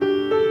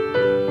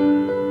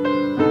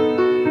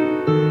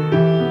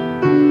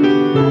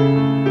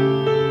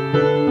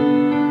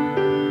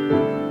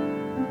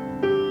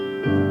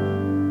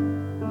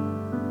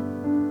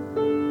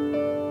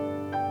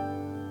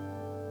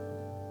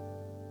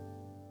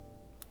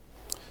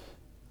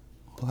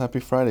Well,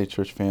 happy Friday,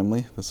 church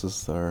family. This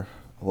is our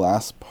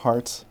last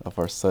part of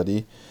our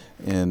study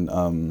in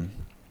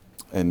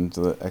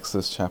the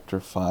Exodus chapter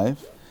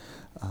 5.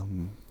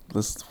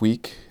 This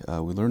week,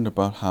 we learned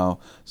about how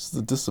just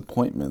the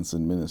disappointments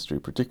in ministry,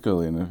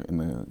 particularly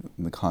in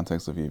the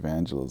context of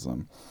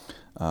evangelism.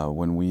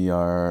 When we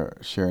are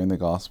sharing the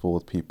gospel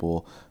with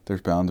people,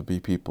 there's bound to be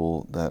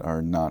people that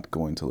are not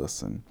going to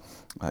listen.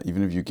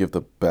 Even if you give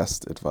the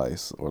best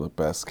advice or the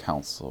best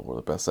counsel or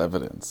the best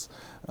evidence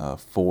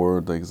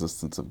for the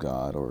existence of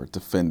God or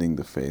defending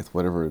the faith,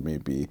 whatever it may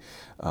be,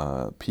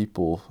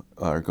 people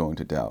are going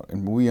to doubt.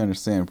 And we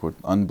understand for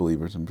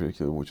unbelievers in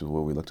particular, which is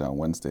what we looked at on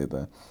Wednesday,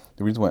 that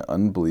the reason why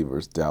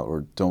unbelievers doubt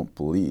or don't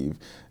believe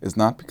is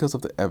not because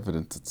of the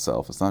evidence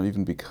itself. It's not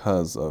even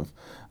because of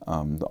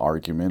the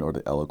argument or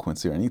the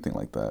eloquence or anything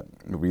like that.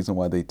 The reason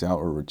why they doubt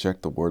or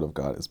reject the word of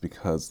God is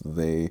because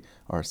they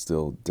are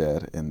still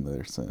dead in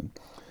their sin.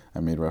 I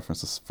made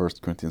reference to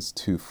 1 Corinthians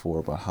 2:4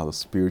 about how the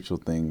spiritual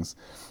things,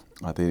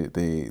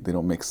 they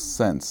don't make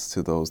sense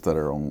to those that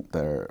are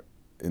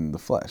in the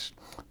flesh.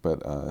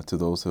 But to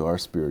those who are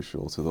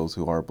spiritual, to those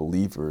who are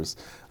believers,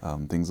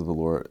 things of the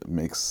Lord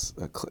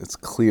it's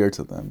clear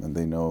to them, and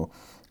they know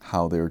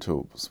how they're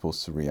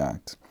supposed to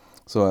react.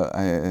 So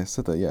I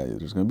said that, yeah,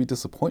 there's going to be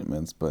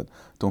disappointments, but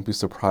don't be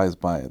surprised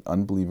by it.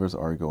 Unbelievers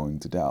are going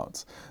to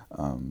doubt.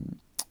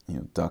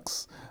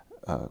 Ducks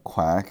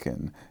quack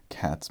and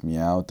cats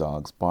meow,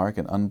 dogs bark,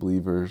 and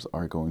unbelievers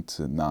are going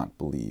to not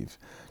believe.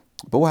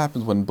 But what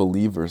happens when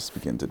believers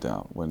begin to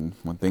doubt? When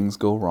things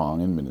go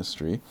wrong in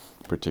ministry,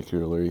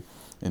 particularly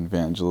in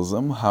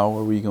evangelism, how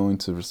are we going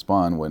to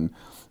respond when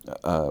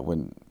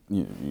when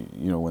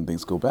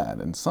things go bad?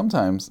 And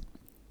sometimes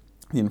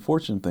the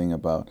unfortunate thing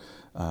about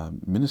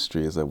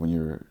ministry is that when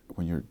you're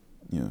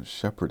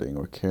shepherding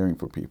or caring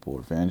for people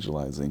or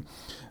evangelizing,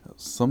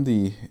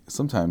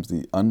 sometimes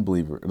the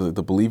unbeliever,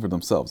 the believer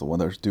themselves, the one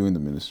that's doing the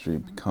ministry,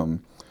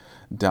 become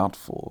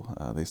doubtful.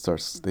 They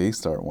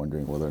start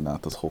wondering whether or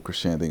not this whole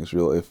Christianity thing is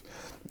real. If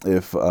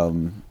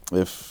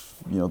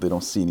they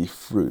don't see any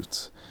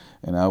fruit,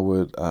 and I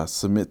would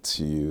submit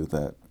to you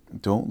that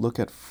don't look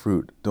at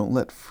fruit. Don't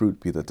let fruit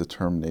be the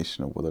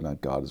determination of whether or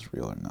not God is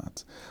real or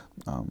not,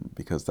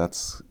 because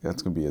that's going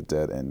to be a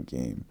dead end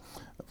game.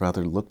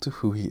 Rather, look to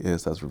who He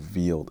is as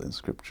revealed in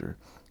Scripture.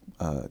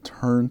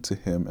 Turn to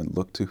Him and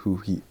look to who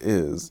He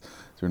is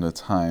during a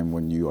time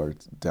when you are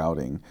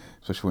doubting,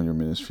 especially when your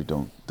ministry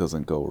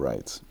doesn't go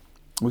right.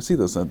 We see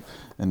this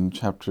in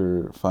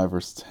chapter 5,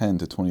 verse 10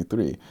 to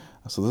 23.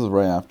 So this is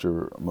right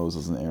after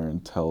Moses and Aaron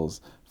tells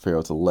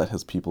Pharaoh to let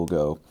his people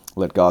go,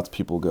 let God's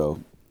people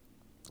go.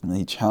 And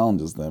he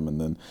challenges them,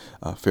 and then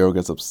Pharaoh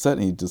gets upset,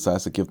 and he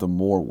decides to give them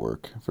more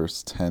work.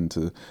 Verse 10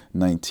 to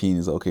 19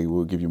 is, okay,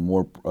 we'll give you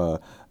more.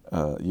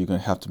 You're going to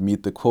have to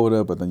meet the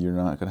quota, but then you're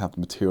not going to have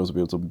the materials to be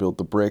able to build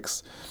the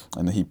bricks.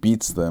 And then he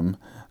beats them.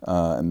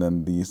 And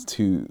then these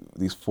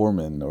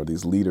foremen or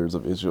these leaders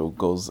of Israel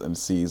goes and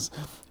sees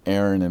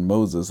Aaron and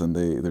Moses, and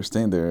they're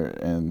staying there,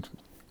 and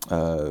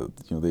it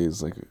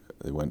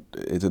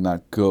did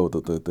not go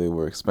that they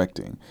were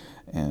expecting.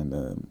 And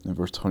in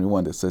verse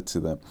 21, they said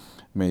to them,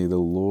 "May the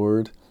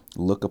Lord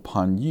look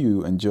upon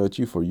you and judge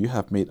you, for you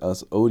have made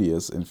us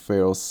odious in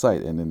Pharaoh's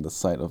sight and in the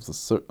sight of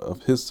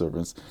his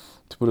servants,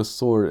 to put a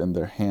sword in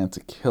their hand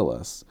to kill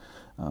us."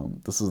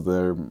 This is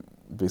their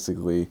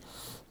basically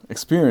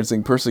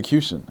experiencing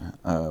persecution.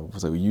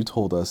 So you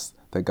told us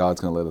that God's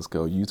going to let us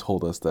go. You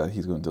told us that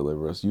He's going to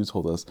deliver us. You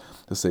told us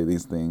to say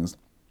these things.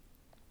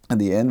 And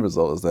the end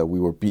result is that we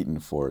were beaten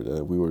for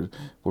it. We're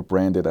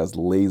branded as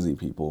lazy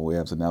people. We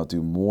have to now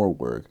do more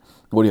work.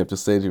 What do you have to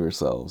say to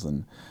yourselves?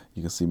 And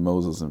you can see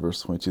Moses in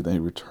verse 22. Then he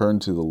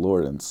returned to the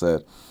Lord and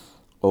said,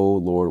 "O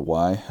Lord,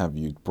 why have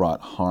you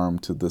brought harm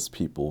to this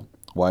people?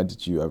 Why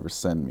did you ever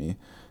send me?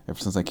 Ever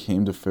since I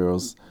came to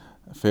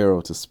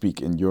Pharaoh to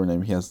speak in your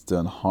name, he has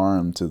done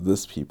harm to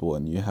this people,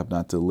 and you have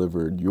not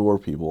delivered your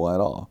people at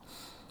all."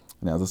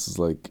 Now this is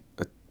like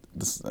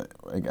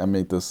I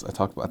made this. I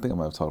think I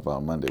might have talked about it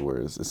on Monday,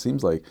 where it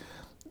seems like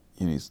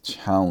he's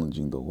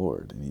challenging the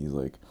Lord, and he's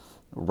like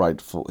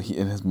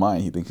in his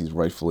mind he thinks he's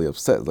rightfully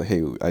upset. It's like,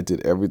 hey, I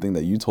did everything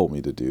that you told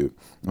me to do,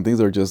 and things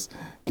are just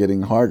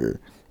getting harder,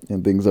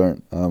 and things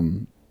aren't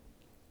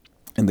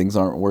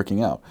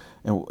working out.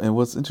 And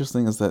what's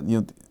interesting is that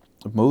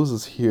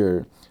Moses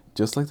here,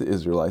 just like the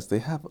Israelites, they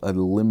have a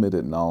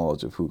limited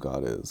knowledge of who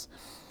God is.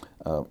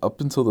 Up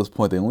until this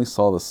point, they only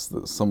saw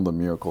some of the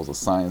miracles, the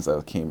signs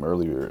that came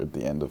earlier at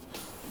the end of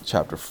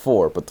chapter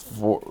 4. But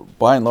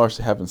by and large,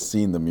 they haven't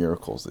seen the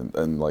miracles, and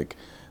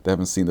they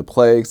haven't seen the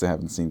plagues. They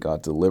haven't seen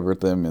God deliver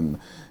them in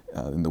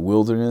the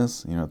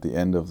wilderness. At the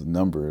end of the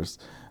Numbers,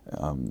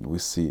 we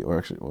see,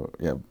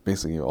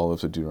 basically all of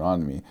to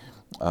Deuteronomy.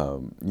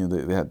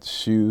 They had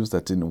shoes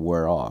that didn't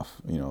wear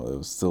off. It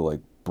was still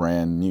like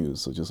brand new.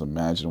 So just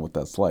imagine what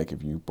that's like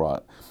if you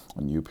brought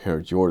a new pair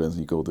of Jordans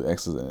and you go to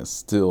Exodus and it's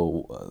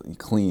still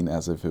clean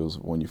as if it was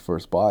when you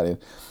first bought it.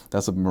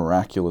 That's a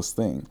miraculous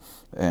thing.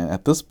 And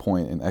at this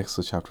point in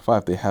Exodus chapter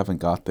 5, they haven't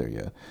got there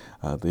yet.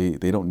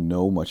 They don't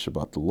know much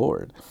about the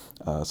Lord.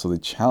 So they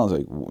challenge,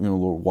 like,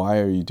 Lord, why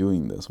are you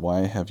doing this?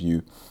 Why have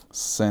you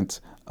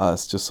sent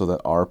us just so that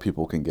our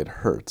people can get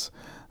hurt?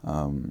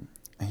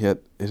 Yet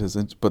it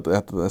isn't. But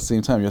at the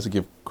same time, you have to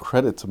give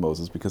credit to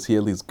Moses because he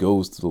at least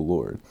goes to the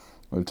Lord.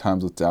 At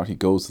times of doubt, he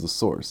goes to the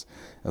source,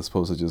 as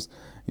opposed to just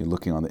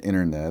looking on the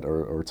internet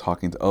or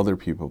talking to other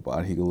people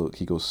about it.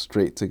 He goes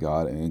straight to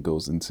God and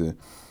goes into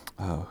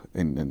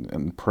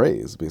and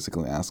prays,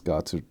 basically, and asks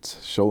God to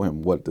show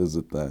him what is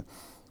it that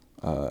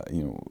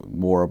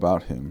more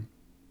about him.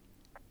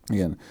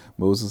 Again,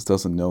 Moses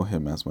doesn't know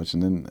him as much,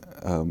 and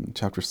then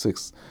chapter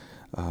 6.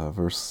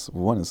 Verse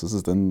 1, it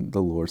says, Then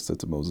the Lord said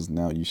to Moses,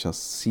 Now you shall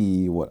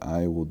see what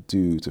I will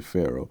do to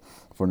Pharaoh.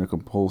 For under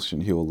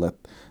compulsion he will let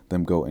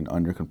them go, and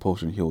under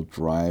compulsion he will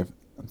drive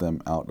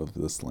them out of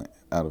his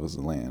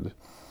land.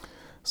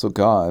 So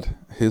God,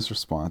 his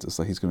response is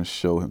that he's going to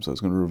show himself.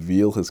 He's going to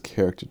reveal his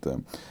character to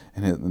them.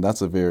 And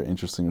that's a very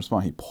interesting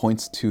response. He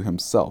points to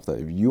himself, that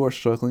if you are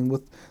struggling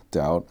with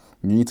doubt,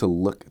 you need to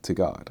look to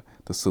God.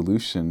 The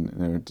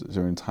solution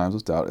during times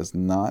of doubt is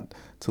not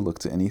to look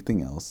to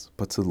anything else,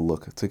 but to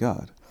look to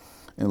God.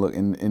 And look,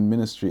 in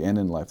ministry and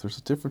in life, there's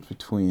a difference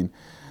between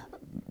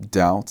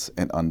doubt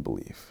and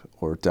unbelief,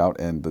 or doubt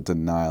and the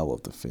denial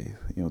of the faith.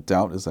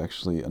 Doubt is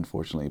actually,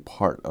 unfortunately,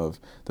 part of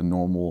the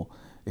normal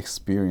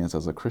experience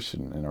as a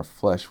Christian. In our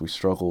flesh, we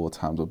struggle with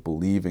times of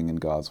believing in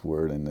God's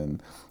word and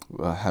then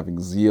having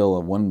zeal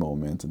at one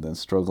moment and then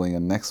struggling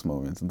at the next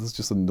moment. And this is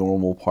just a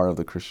normal part of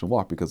the Christian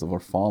walk because of our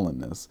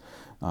fallenness.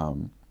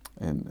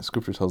 And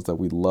Scripture tells us that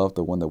we love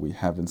the one that we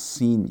haven't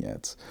seen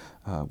yet.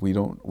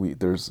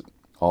 There's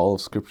all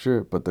of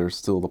Scripture, but there's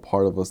still the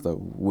part of us that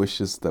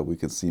wishes that we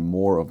could see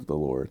more of the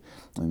Lord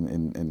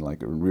in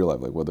real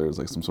life, like whether it's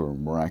like some sort of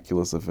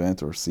miraculous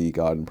event or see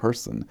God in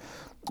person.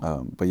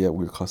 But yet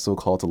we're still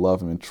called to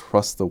love Him and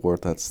trust the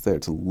word that's there,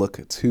 to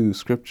look to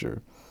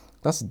Scripture.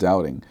 That's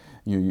doubting.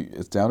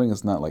 Doubting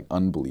is not like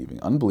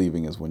unbelieving.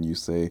 Unbelieving is when you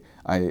say,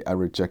 I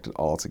reject it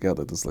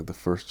altogether. This is like the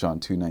 1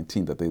 John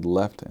 2:19, that they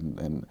left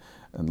and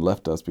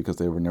left us because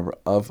they were never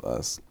of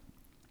us.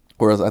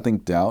 Whereas I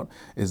think doubt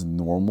is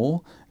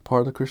normal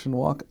part of the Christian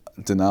walk.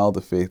 Denial of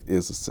the faith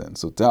is a sin.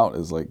 So doubt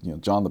is like,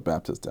 John the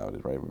Baptist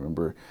doubted, right?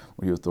 Remember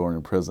when he was thrown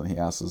in prison, he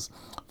asked his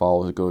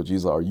followers to go to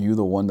Jesus, are you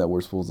the one that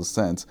we're supposed to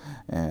send?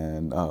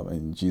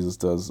 And Jesus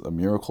does a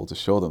miracle to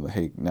show them that,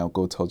 hey, now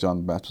go tell John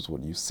the Baptist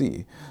what you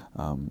see.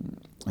 And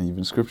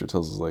even Scripture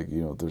tells us, like,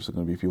 there's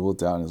going to be people with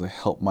doubt, and it's like,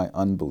 help my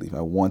unbelief.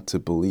 I want to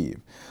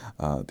believe.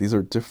 These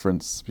are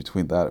difference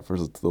between that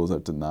versus those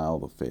that deny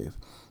the faith.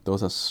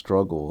 Those that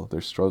struggle,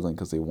 they're struggling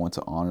because they want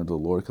to honor the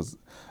Lord,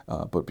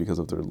 but because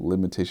of their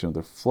limitation of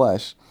their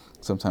flesh,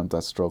 sometimes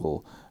that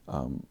struggle,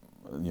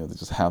 they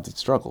just have these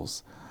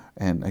struggles.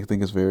 And I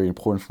think it's very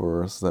important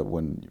for us that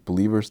when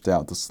believers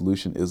doubt, the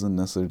solution isn't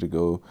necessarily to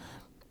go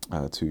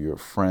to your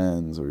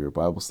friends or your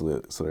Bible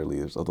study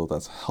leaders, although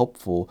that's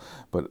helpful.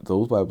 But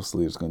those Bible study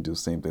leaders are going to do the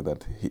same thing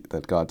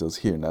that God does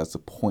here, and that's to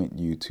point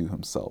you to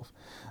Himself.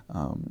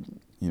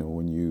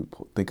 When you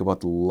think about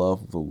the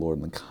love of the Lord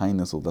and the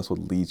kindness, that's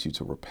what leads you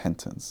to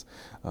repentance.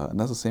 And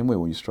that's the same way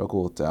when you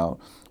struggle with doubt,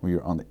 when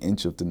you're on the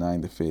inch of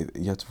denying the faith,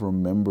 you have to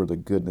remember the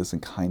goodness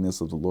and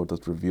kindness of the Lord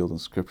that's revealed in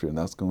Scripture, and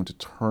that's going to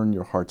turn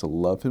your heart to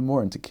love Him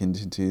more and to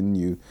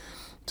continue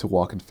to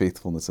walk in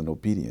faithfulness and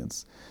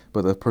obedience.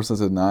 But the person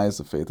that denies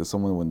the faith is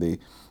someone when they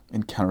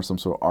encounter some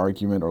sort of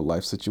argument or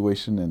life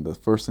situation, and the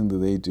first thing that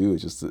they do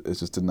is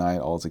just deny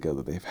it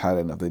altogether. They've had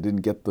enough. They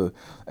didn't get the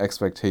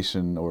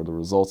expectation or the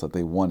results that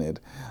they wanted.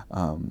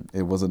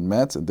 It wasn't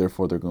met, and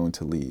therefore they're going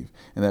to leave.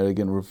 And that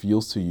again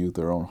reveals to you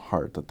their own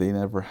heart, that they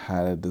never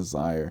had a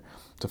desire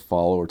to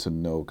follow or to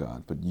know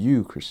God. But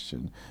you,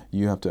 Christian,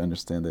 you have to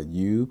understand that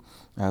you,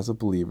 as a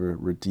believer,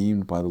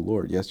 redeemed by the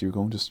Lord, yes, you're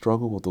going to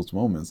struggle with those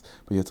moments,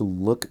 but you have to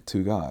look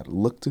to God,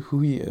 look to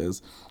who He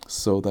is,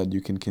 so that you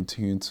can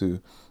continue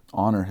to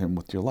honor Him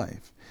with your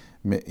life.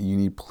 You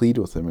need to plead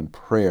with Him in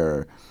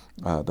prayer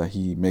that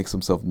He makes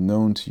Himself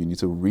known to you. You need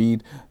to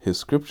read His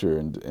Scripture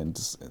and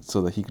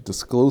so that He could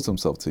disclose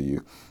Himself to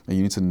you. And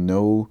you need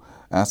to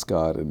ask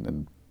God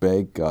and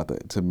beg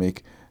God to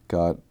make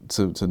God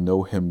to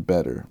know Him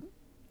better.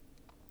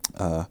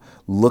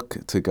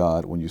 Look to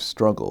God when you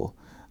struggle,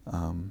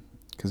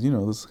 because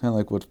this is kind of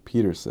like what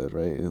Peter said,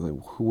 right? It's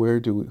like, who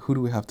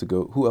do we have to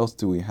go? Who else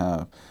do we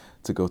have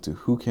to go to?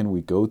 Who can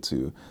we go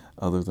to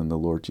other than the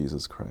Lord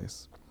Jesus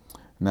Christ?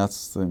 And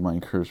that's my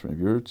encouragement.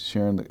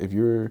 If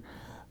you're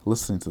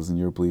listening to this and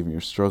you're believing,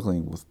 you're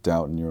struggling with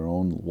doubt in your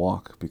own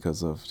walk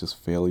because of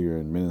just failure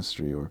in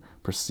ministry or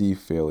perceived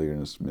failure in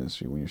this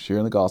ministry, when you're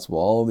sharing the gospel,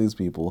 all of these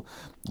people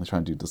are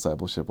trying to do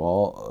discipleship, to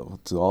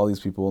all these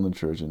people in the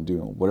church and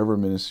doing whatever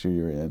ministry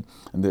you're in,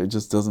 and it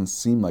just doesn't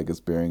seem like it's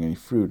bearing any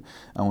fruit,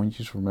 I want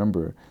you to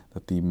remember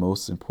that the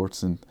most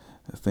important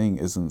thing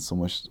isn't so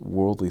much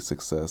worldly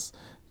success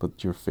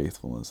but your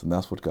faithfulness. And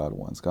that's what God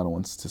wants. God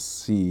wants to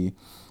see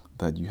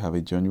that you have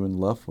a genuine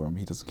love for him.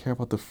 He doesn't care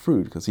about the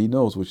fruit because he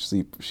knows which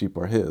sheep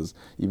are his,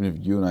 even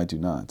if you and I do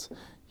not.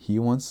 He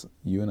wants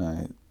you and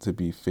I to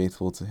be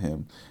faithful to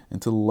him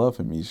and to love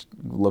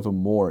him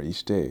more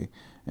each day.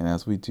 And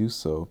as we do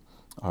so,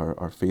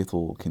 our faith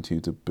will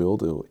continue to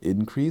build, it will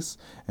increase,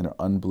 and our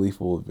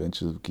unbelief will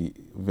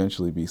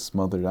eventually be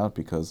smothered out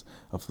because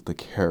of the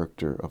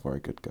character of our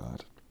good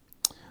God.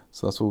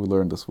 So that's what we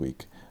learned this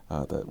week,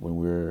 that when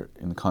we're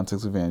in the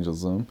context of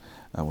evangelism,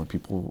 when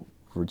people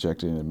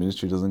reject it and the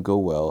ministry doesn't go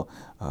well,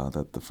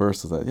 that the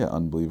first is that,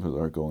 unbelievers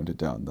are going to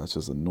down. That's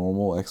just a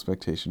normal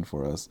expectation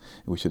for us.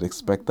 We should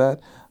expect that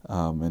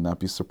and not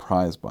be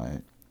surprised by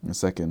it. And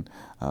second,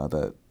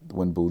 that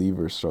when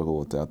believers struggle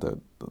with doubt, that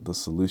the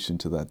solution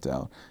to that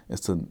doubt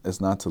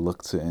is not to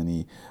look to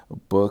any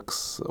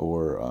books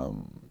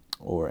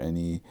or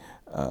any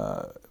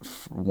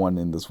one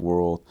in this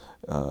world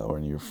or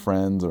any of your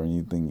friends or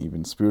anything,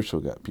 even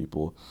spiritual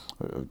people.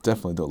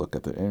 Definitely don't look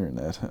at the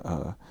internet,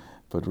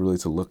 but really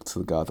to look to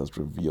the God that's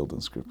revealed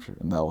in Scripture.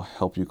 And that will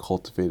help you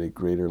cultivate a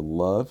greater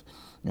love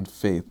and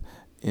faith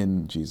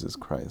in Jesus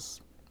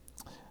Christ.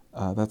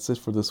 That's it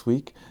for this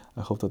week.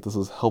 I hope that this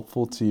is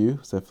helpful to you.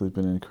 It's definitely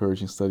been an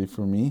encouraging study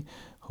for me.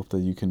 Hope that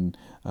you can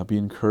be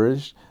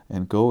encouraged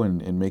and go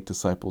and make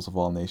disciples of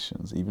all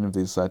nations. Even if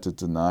they decide to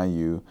deny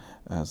you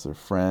as their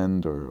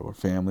friend or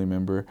family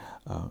member,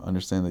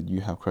 understand that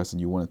you have Christ and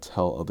you want to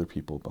tell other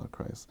people about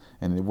Christ.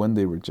 And when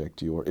they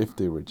reject you, or if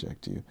they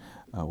reject you,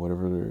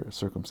 whatever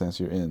circumstance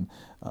you're in,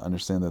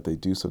 understand that they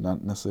do so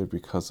not necessarily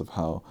because of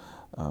how,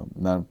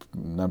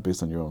 not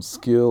based on your own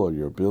skill or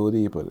your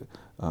ability, but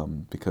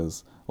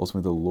because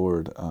ultimately the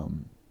Lord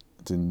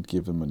didn't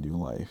give them a new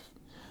life.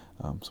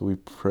 So we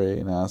pray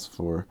and ask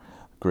for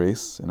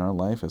grace in our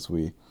life as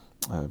we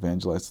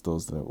evangelize to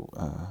those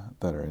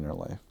that are in our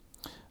life.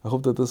 I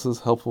hope that this is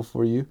helpful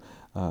for you.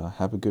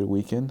 Have a good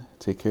weekend.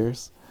 Take care.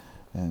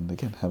 And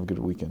again, have a good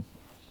weekend.